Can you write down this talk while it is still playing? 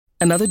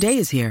Another day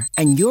is here,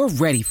 and you're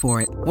ready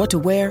for it. What to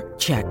wear?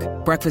 Check.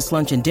 Breakfast,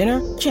 lunch, and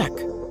dinner? Check.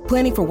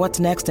 Planning for what's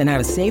next and how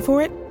to save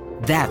for it?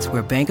 That's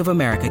where Bank of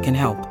America can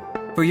help.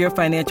 For your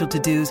financial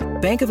to-dos,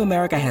 Bank of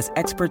America has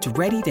experts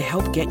ready to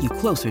help get you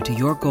closer to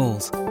your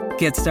goals.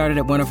 Get started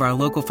at one of our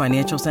local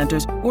financial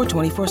centers or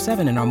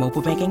 24/7 in our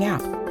mobile banking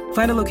app.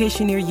 Find a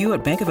location near you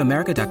at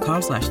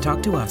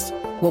bankofamerica.com/talktous.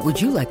 What would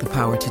you like the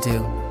power to do?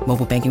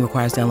 Mobile banking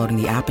requires downloading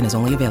the app and is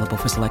only available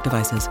for select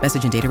devices.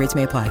 Message and data rates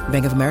may apply.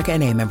 Bank of America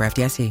N.A., member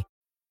FDIC.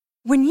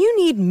 When you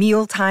need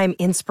mealtime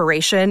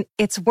inspiration,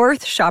 it's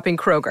worth shopping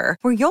Kroger,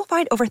 where you'll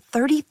find over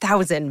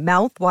 30,000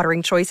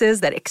 mouth-watering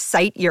choices that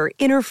excite your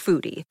inner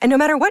foodie. And no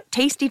matter what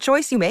tasty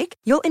choice you make,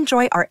 you'll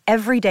enjoy our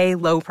everyday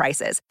low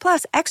prices,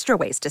 plus extra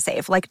ways to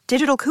save, like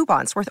digital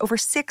coupons worth over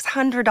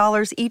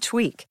 $600 each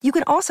week. You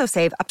can also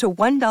save up to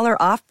 $1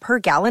 off per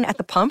gallon at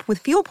the pump with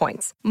fuel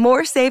points.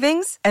 More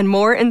savings and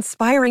more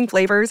inspiring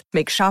flavors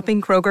make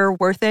shopping Kroger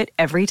worth it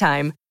every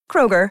time.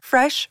 Kroger,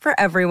 fresh for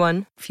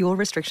everyone. Fuel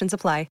restrictions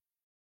apply.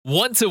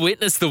 Want to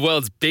witness the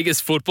world's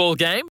biggest football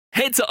game?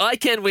 Head to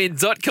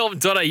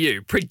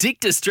iCanWin.com.au,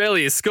 predict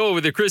Australia's score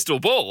with a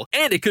crystal ball,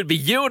 and it could be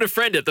you and a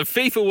friend at the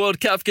FIFA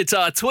World Cup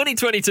Qatar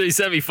 2022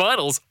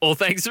 semi-finals, all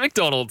thanks to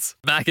McDonald's.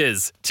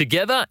 Maccas,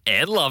 together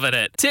and loving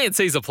it.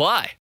 TNCs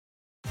apply.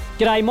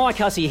 G'day, Mike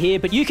Hussey here,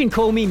 but you can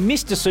call me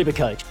Mr.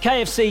 Supercoach.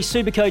 KFC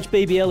Supercoach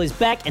BBL is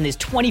back and there's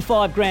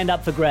 25 grand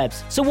up for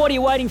grabs. So what are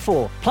you waiting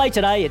for? Play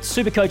today at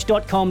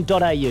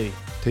supercoach.com.au.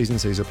 T's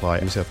and C's apply.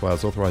 New South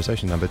Wales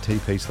authorisation number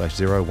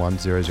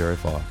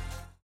TP/01005.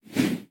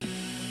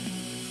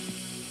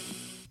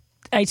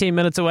 18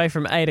 minutes away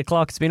from 8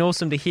 o'clock. It's been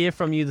awesome to hear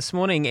from you this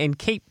morning and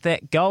keep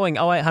that going.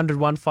 0800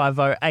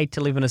 150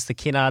 811 is the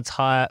Kennards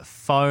Hire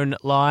phone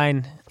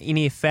line.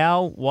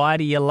 NFL, why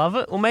do you love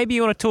it? Or maybe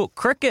you want to talk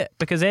cricket,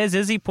 because as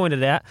Izzy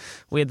pointed out,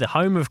 we're the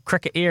home of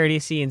cricket here at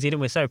SENZ and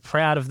we're so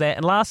proud of that.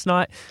 And last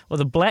night with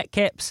the Black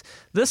Caps,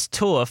 this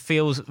tour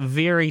feels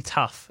very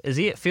tough.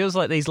 Izzy, it feels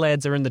like these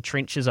lads are in the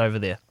trenches over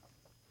there.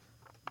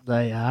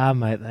 They are,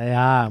 mate, they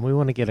are. And we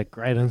want to get a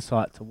great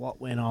insight to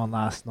what went on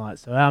last night.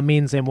 So our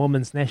men's and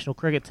women's national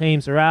cricket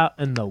teams are out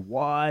in the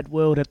wide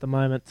world at the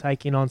moment,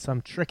 taking on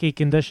some tricky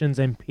conditions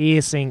and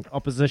piercing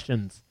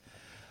oppositions.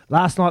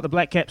 Last night, the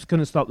Black Caps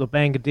couldn't stop the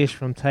Bangladesh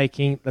from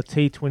taking the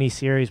T20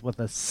 series with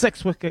a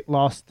 6-wicket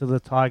loss to the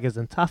Tigers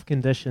in tough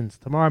conditions.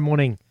 Tomorrow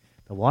morning,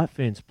 the White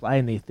Ferns play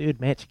in their third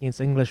match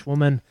against English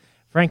women.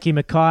 Frankie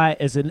Mackay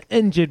is an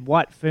injured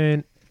White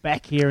Fern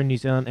back here in New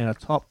Zealand and a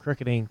top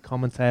cricketing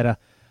commentator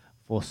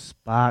for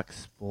Spark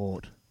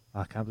Sport.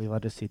 I can't believe I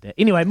just said that.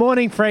 Anyway,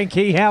 morning,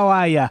 Frankie. How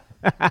are you?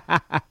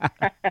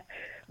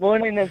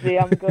 Morning, Izzy.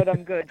 I'm good.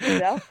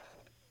 Yourself?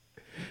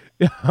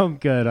 I'm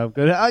good.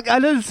 I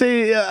didn't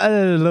see...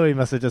 Louis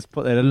must have just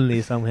put that in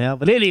there somehow.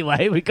 But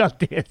anyway, we got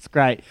there. It's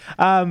great.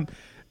 How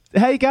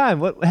you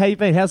going? How you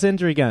been? How's the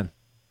injury going?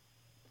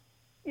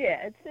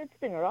 Yeah, it's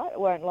been all right. I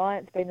won't lie.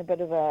 It's been a bit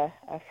of a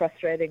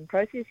frustrating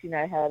process. You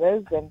know how it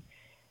is. And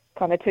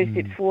kind of 2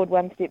 steps forward,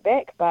 1 step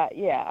back. But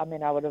yeah, I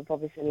mean, I would have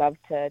obviously loved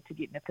to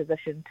get in a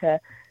position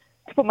to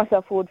put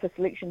myself forward for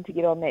selection to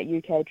get on that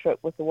UK trip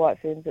with the White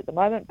Ferns at the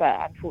moment, but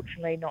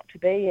unfortunately not to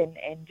be,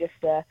 and just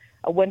a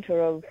winter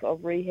of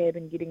rehab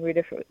and getting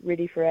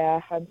ready for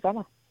our home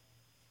summer.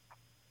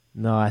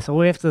 Nice. So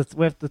we have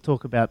to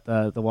talk about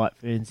the White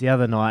Ferns the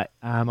other night.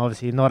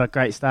 Obviously not a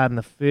great start in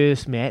the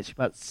first match,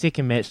 but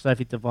second match,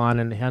 Sophie Devine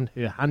and her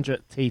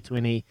 100th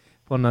T20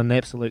 put on an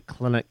absolute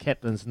clinic,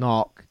 captain's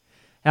knock.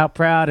 How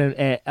proud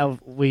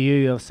were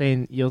you of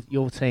seeing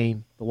your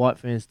team, the White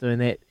Ferns, doing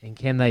that, and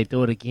can they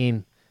do it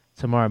again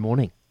tomorrow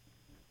morning?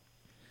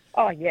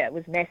 Oh yeah, it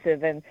was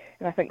massive, and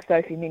I think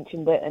Sophie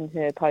mentioned it in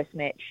her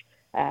post-match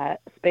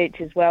speech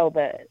as well,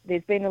 that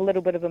there's been a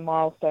little bit of a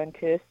milestone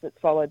curse that's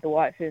followed the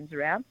White Ferns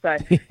around, so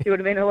there would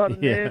have been a lot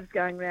of nerves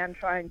going around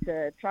trying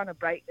to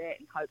break that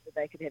and hope that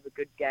they could have a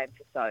good game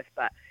for Soph.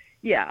 But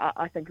yeah,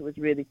 I think it was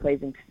really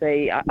pleasing to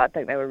see. I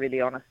think they were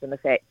really honest in the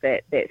fact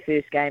that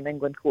first game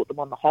England caught them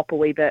on the hop a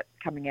wee bit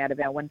coming out of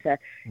our winter.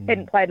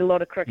 Hadn't played a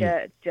lot of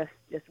cricket, just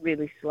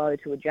really slow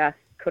to adjust.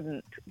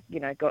 Couldn't,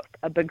 got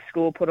a big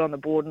score put on the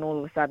board, and all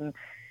of a sudden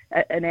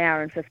an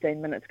hour and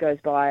 15 minutes goes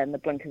by in the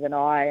blink of an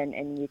eye,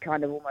 and you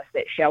kind of almost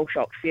that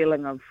shell-shocked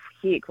feeling of,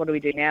 heck, what do we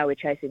do now? We're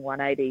chasing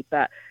 180.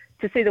 But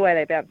to see the way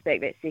they bounced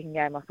back that second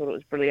game, I thought it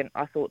was brilliant.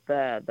 I thought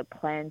the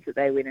plans that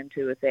they went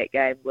into with that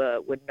game were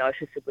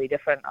noticeably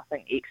different. I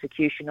think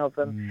execution of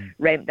them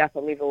ramped up a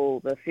level.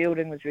 The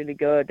fielding was really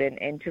good,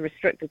 and to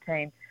restrict a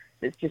team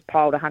that's just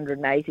piled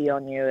 180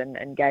 on you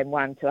in game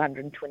one to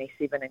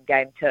 127 in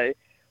game two,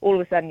 all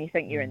of a sudden you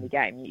think you're in the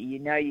game. You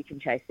know you can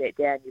chase that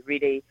down. You're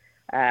ready.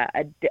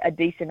 A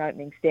decent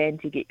opening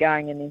stand to get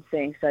going, and then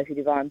seeing Sophie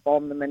Devine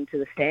bomb them into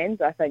the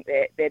stands, I think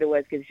that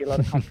always gives you a lot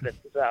of confidence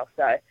as well.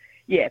 So,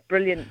 yeah,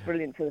 brilliant for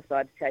the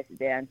side to chase it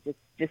down.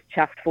 Just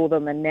chuffed for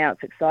them, and now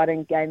it's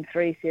exciting. Game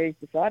 3, series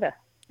decider.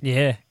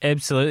 Yeah,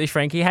 absolutely,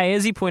 Frankie. Hey,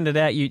 as he pointed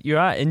out, you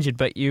are injured,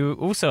 but you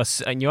are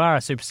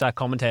a superstar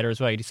commentator as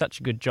well. You do such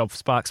a good job for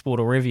Spark Sport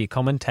or wherever you're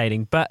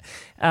commentating. But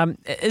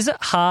is it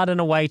hard in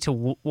a way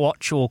to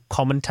watch or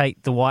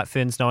commentate the White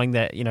Ferns, knowing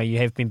that you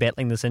have been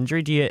battling this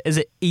injury? Is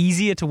it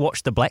easier to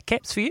watch the Black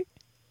Caps for you?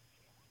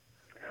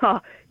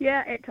 Oh,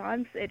 yeah, at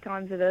times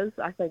it is.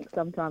 I think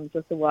sometimes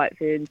with the White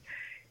Ferns,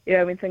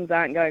 when things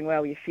aren't going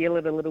well, you feel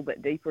it a little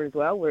bit deeper as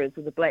well, whereas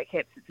with the Black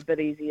Caps, it's a bit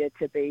easier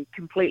to be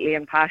completely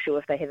impartial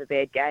if they have a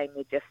bad game.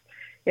 You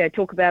just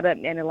talk about it,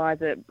 analyse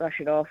it, brush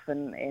it off,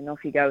 and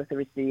off you go with the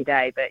rest of your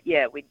day. But,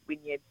 yeah, when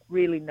you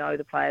really know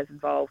the players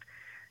involved,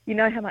 you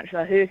know how much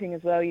they're hurting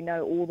as well. You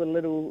know all the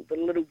little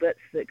bits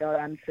that go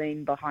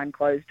unseen behind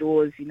closed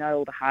doors. You know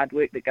all the hard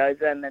work that goes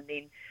in, and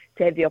then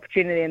to have the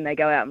opportunity and they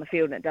go out in the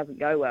field and it doesn't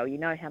go well, you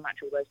know how much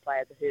all those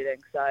players are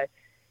hurting. So,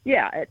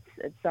 yeah,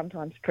 it's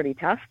sometimes pretty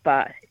tough,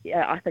 but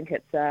yeah, I think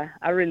it's a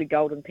really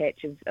golden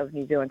patch of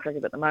New Zealand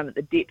cricket at the moment.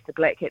 The depth the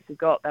Black Caps have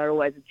got, they're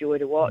always a joy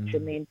to watch.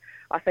 And then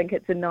I think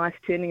it's a nice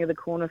turning of the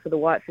corner for the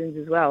White Ferns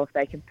as well. If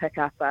they can pick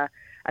up a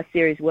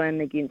series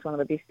win against one of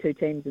the best two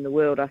teams in the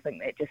world, I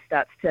think that just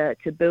starts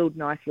to build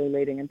nicely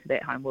leading into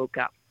that home World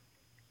Cup.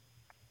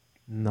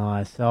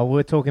 Nice. So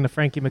we're talking to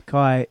Frankie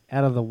Mackay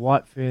out of the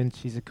White Ferns.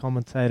 She's a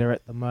commentator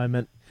at the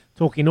moment,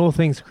 talking all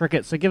things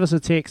cricket. So give us a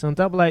text on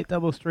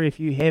 8833 if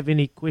you have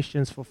any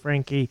questions for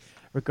Frankie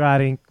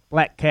regarding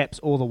Black Caps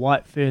or the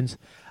White Ferns.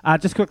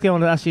 Just quickly, I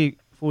want to ask you,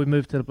 before we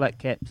move to the Black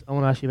Caps, I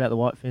want to ask you about the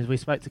White Ferns. We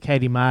spoke to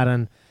Katie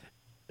Martin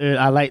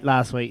late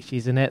last week.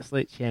 She's an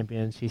absolute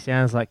champion. She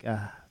sounds like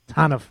a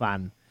ton of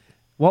fun.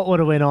 What would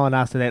have went on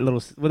after that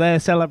would they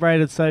have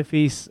celebrated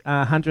Sophie's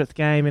 100th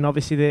game and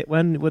obviously that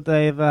win? Would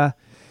they have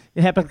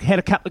had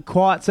a couple of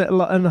quiets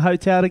in the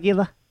hotel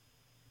together?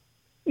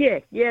 Yeah,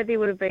 there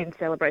would have been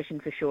celebration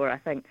for sure. I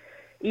think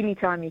any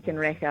time you can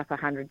rack up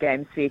 100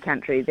 games for your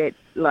country,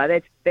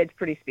 that's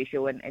pretty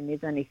special. And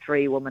there's only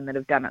 3 women that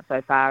have done it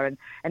so far, and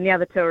the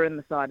other 2 are in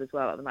the side as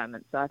well at the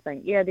moment. So I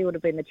think there would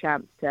have been the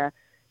chance to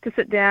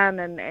sit down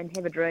and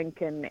have a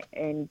drink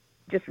and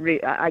just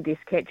I guess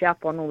catch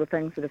up on all the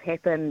things that have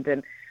happened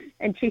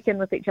and check in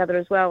with each other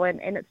as well. And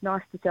it's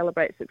nice to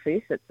celebrate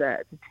success. It's a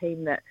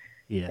team that.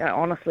 Yeah.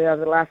 Honestly,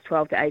 over the last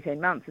 12 to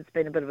 18 months, it's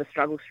been a bit of a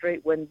struggle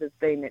street. Wins have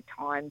been at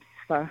times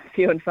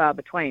few and far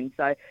between.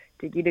 So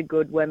to get a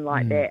good win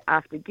like that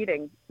after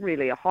getting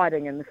really a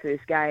hiding in the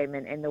first game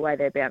and the way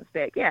they bounced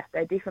back,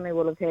 they definitely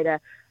will have had a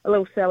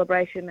little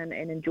celebration and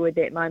enjoyed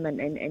that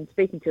moment. And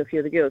speaking to a few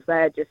of the girls,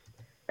 they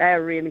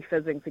are really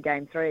fizzing for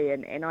Game 3.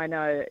 And I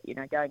know,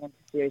 going into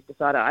Series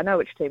Decider, I know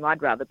which team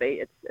I'd rather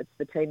be. It's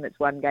the team that's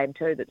won Game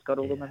 2 that's got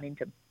all the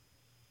momentum.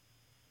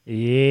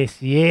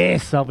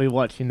 Yes, I'll be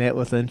watching that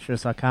with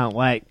interest. I can't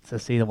wait to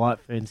see the White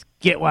Ferns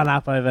get one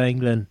up over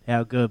England.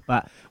 How good.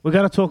 But we're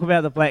going to talk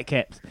about the Black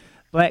Caps.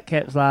 Black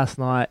Caps last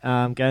night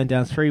going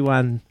down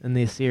 3-1 in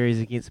their series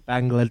against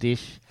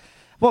Bangladesh.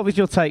 What was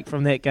your take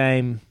from that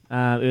game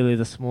earlier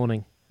this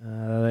morning?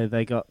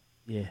 It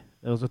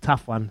was a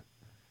tough one.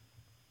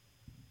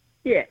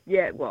 Yeah,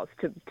 it was.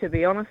 To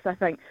be honest, I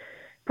think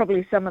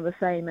probably some of the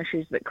same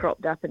issues that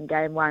cropped up in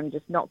Game 1,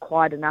 just not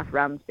quite enough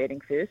runs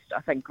batting first.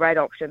 I think great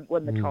option,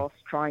 win the toss,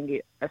 try and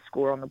get a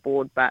score on the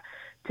board, but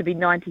to be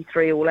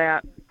 93 all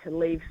out, to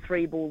leave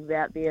 3 balls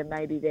out there,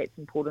 maybe that's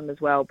important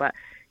as well. But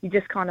you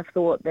just kind of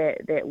thought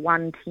that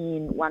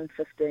 110,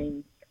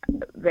 115,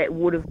 that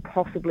would have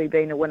possibly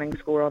been a winning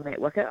score on that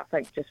wicket. I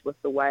think just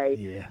with the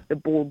way the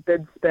ball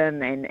did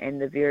spin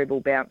and the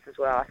variable bounce as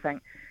well. I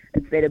think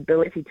it's that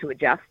ability to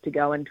adjust, to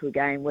go into a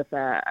game with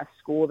a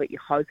score that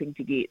you're hoping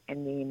to get,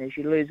 and then as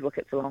you lose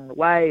wickets along the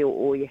way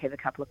or you have a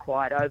couple of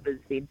quiet overs,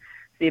 then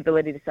the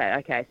ability to say,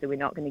 okay, so we're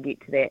not going to get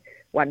to that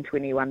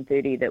 120,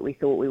 130 that we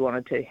thought we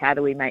wanted to. How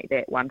do we make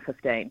that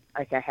 115?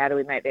 Okay, how do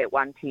we make that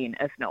 110,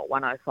 if not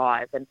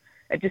 105? And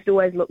it just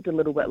always looked a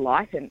little bit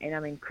light, and I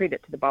mean,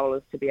 credit to the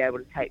bowlers to be able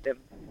to take them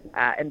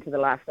into the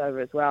last over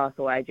as well. I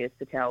thought Ajaz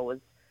Patel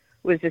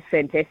was just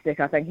fantastic.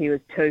 I think he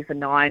was 2 for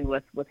 9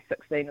 with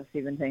 16 of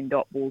 17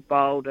 dot balls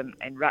bowled, and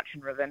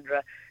Rachin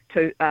Ravindra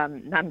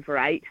none for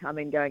 8. I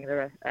mean, going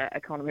to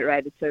economy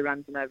rated 2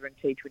 runs and over in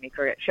T20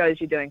 cricket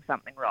shows you're doing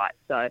something right.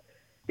 So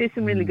there's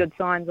some really good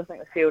signs. I think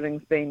the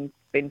fielding's been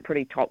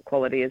pretty top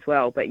quality as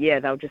well. But yeah,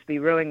 they'll just be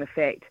ruining the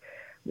fact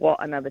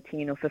what another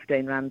 10 or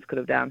 15 runs could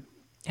have done.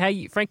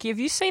 Hey, Frankie, have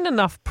you seen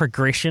enough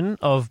progression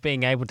of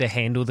being able to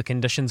handle the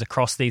conditions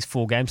across these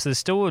 4 games? So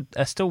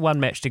there's still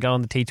one match to go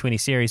on the T20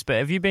 series, but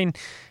have you been,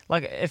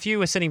 like, if you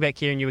were sitting back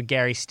here and you were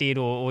Gary Stead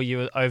or you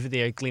were over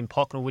there at Glenn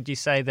Pocknell, would you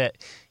say that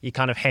you're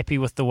kind of happy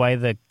with the way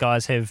the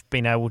guys have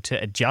been able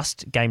to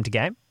adjust game to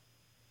game?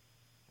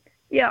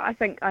 Yeah, I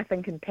think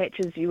in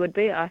patches you would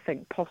be. I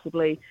think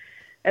possibly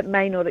it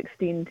may not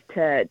extend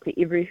to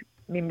every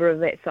member of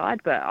that side,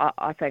 but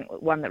I think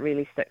one that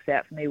really sticks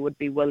out for me would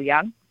be Will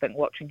Young. I think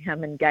watching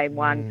him in Game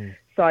 1,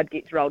 side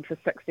gets rolled for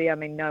 60. I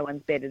mean, no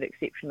one's batted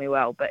exceptionally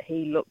well, but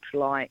he looked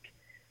like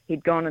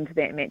he'd gone into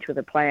that match with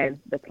a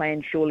plan. The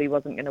plan surely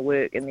wasn't going to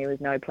work, and there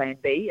was no plan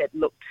B. It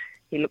looked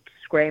he looked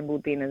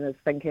scrambled then in his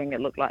thinking.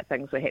 It looked like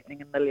things were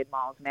happening a million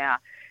miles an hour.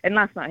 And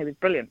last night he was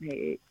brilliant.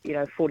 He,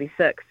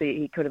 46.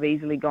 He could have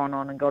easily gone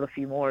on and got a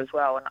few more as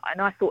well.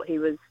 And I thought he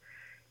was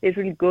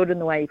really good in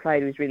the way he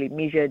played. He was really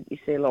measured. You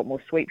see a lot more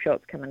sweep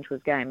shots come into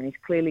his game, and he's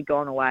clearly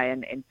gone away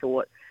and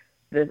thought,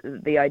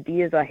 the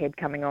ideas I had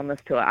coming on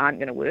this tour aren't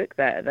going to work.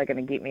 They're going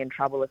to get me in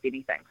trouble, if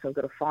anything. So I've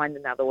got to find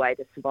another way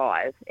to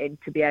survive, and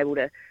to be able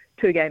to,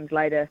 2 games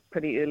later,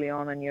 pretty early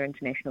on in your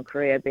international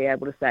career, be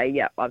able to say,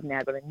 yeah, I've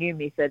now got a new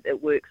method.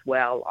 It works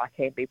well. I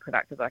can be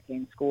productive. I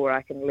can score.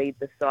 I can lead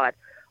this side.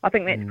 I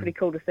think that's pretty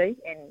cool to see.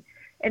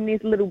 And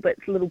there's little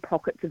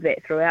pockets of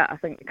that throughout. I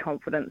think the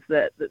confidence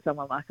that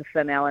someone like a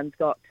Finn Allen's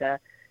got to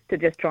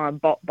just try and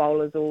bot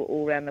bowlers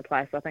all around the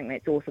place, I think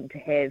that's awesome to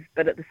have.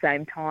 But at the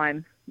same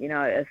time,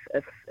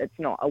 if it's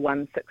not a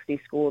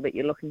 160 score that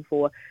you're looking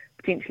for,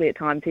 potentially at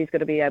times he's got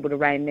to be able to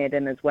rein that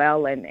in as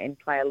well and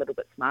play a little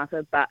bit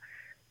smarter. But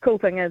cool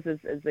thing is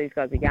these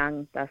guys are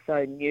young. They're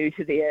so new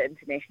to their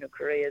international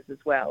careers as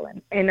well.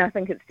 And I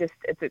think it's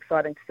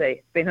exciting to see.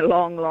 It's been a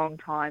long, long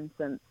time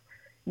since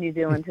New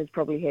Zealand has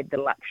probably had the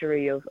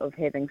luxury of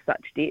having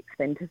such depth,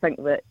 and to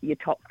think that your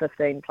top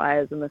 15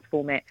 players in this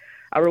format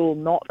are all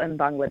not in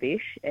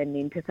Bangladesh, and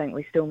then to think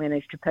we still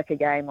managed to pick a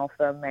game off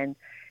them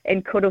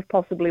and could have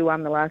possibly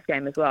won the last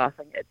game as well. I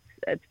think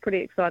it's pretty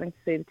exciting to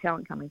see the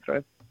talent coming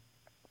through.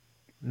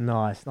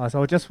 Nice.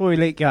 Well, just before we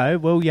let go,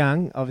 Will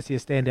Young, obviously a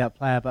standout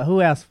player, but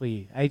who else for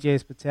you?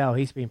 AJS Patel,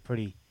 he's been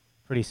pretty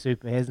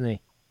super, hasn't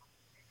he?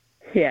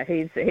 Yeah,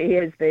 he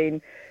has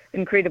been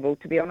incredible,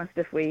 to be honest.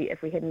 If we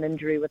had an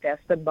injury with our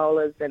spin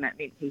bowlers and it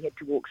meant he had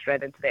to walk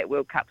straight into that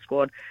World Cup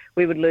squad,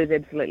 we would lose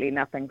absolutely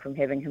nothing from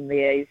having him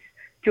there. He's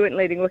joint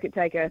leading wicket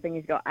taker. I think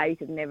he's got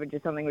 8 and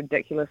averages something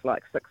ridiculous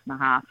like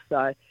 6.5.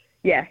 So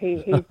yeah,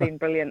 he's been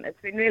brilliant.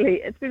 It's been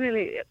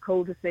really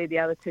cool to see the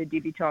other 2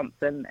 debutants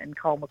and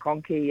Cole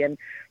McConkey and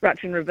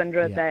Rachin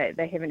Ravindra. Yeah.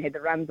 They haven't had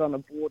the runs on the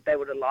board they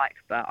would have liked,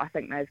 but I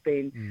think they've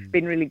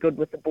been really good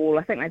with the ball.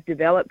 I think they've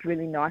developed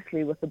really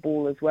nicely with the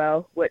ball as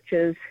well, which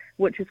is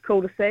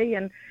cool to see.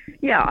 And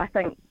yeah, I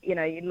think you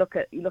look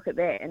at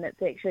that, and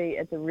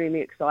it's a really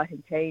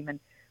exciting team. And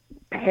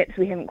perhaps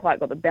we haven't quite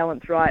got the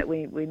balance right.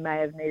 We may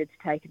have needed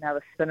to take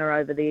another spinner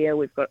over there.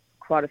 We've got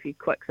quite a few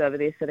quicks over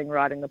there sitting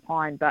riding the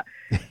pine, but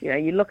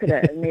you look at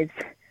it and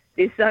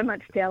there's so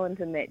much talent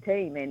in that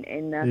team,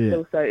 and they're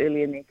still so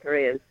early in their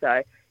careers.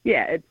 So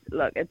yeah,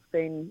 it's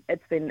been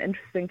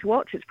interesting to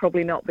watch. It's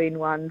probably not been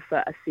one for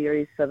a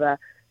series for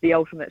the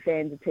ultimate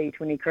fans of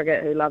T20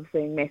 cricket who love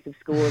seeing massive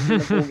scores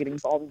and the ball getting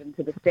bombed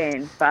into the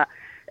stands. But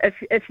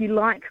if you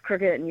like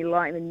cricket and you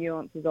like the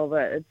nuances of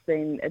it,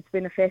 it's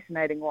been a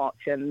fascinating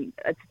watch, and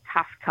it's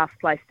a tough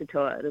place to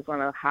tour. It is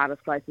one of the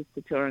hardest places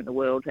to tour in the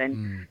world,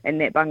 and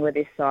that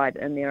Bangladesh side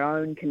in their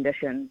own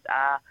conditions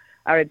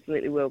are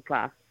absolutely world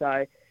class.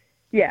 So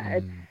yeah,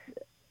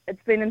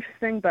 it's been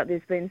interesting, but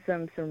there's been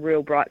some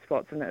real bright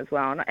spots in it as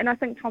well. And I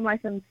think Tom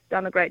Latham's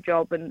done a great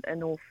job in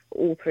all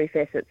 3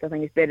 facets. I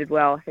think he's batted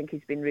well. I think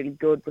he's been really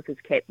good with his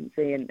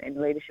captaincy and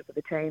leadership of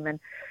the team. And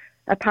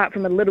apart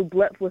from a little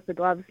blip with the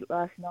gloves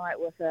last night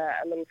with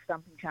a little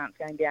stumping chance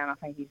going down, I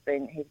think he's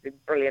been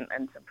brilliant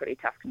in some pretty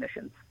tough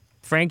conditions.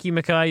 Frankie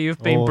Mackay, you've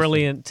been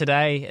brilliant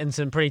today in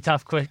some pretty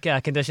tough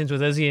conditions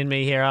with Izzy and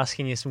me here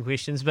asking you some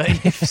questions. But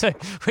so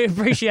we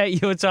appreciate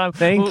your time.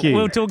 Thank you.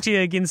 We'll talk to you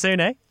again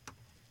soon, eh?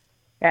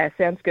 Yeah,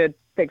 sounds good.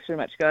 Thanks very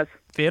much, guys.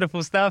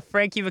 Beautiful stuff.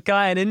 Frankie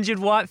Mackay, an injured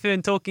White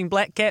Fern, talking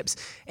Black Caps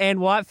and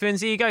White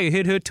Ferns. There you go. You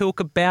heard her talk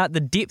about the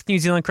depth New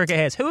Zealand cricket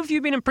has. Who have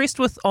you been impressed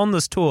with on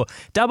this tour?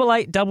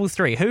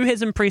 8833. Who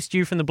has impressed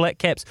you from the Black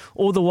Caps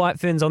or the White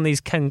Ferns on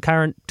these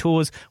concurrent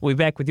tours? We'll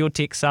be back with your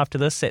texts after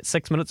this at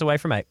 6 minutes away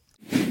from 8.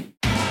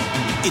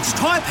 It's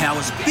Tyre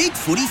Power's Big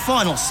Footy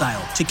Final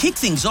Sale. To kick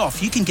things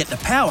off, you can get the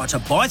power to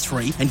buy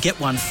 3 and get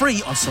 1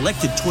 free on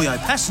selected Toyo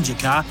passenger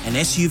car and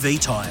SUV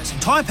tyres.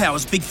 Tyre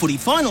Power's Big Footy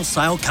Final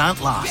Sale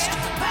can't last.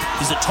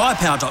 Visit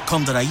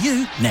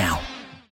tyrepower.com.au now.